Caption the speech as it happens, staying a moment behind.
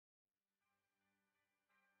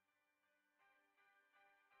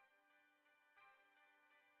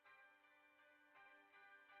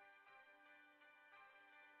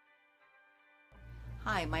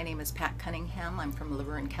Hi, my name is Pat Cunningham. I'm from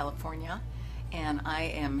Laverne, California, and I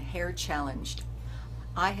am hair challenged.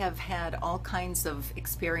 I have had all kinds of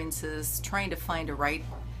experiences trying to find a right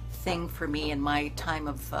thing for me in my time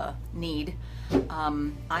of need.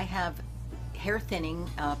 I have hair thinning,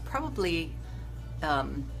 probably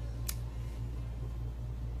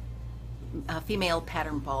female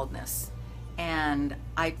pattern baldness. And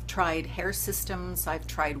I've tried hair systems, I've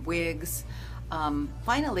tried wigs.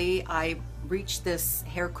 Finally, I reached this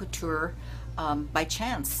hair couture by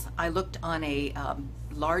chance. I looked on a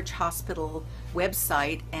large hospital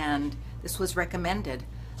website and this was recommended.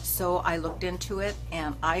 So I looked into it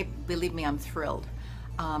and believe me, I'm thrilled.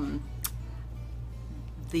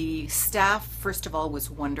 The staff, first of all, was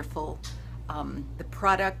wonderful. The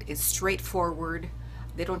product is straightforward.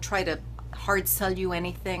 They don't try to hard sell you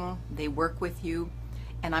anything. They work with you,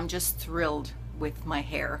 and I'm just thrilled with my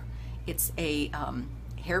hair. It's a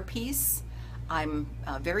hairpiece. I'm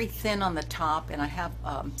very thin on the top, and I have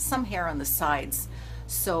some hair on the sides.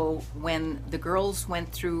 So when the girls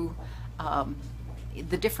went through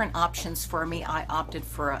the different options for me, I opted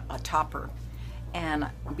for a topper. And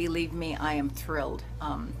believe me, I am thrilled.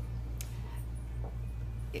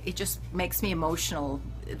 It just makes me emotional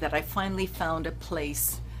that I finally found a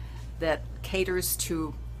place that caters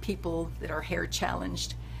to people that are hair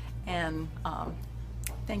challenged. And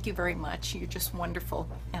thank you very much. You're just wonderful.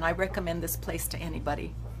 And I recommend this place to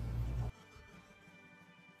anybody.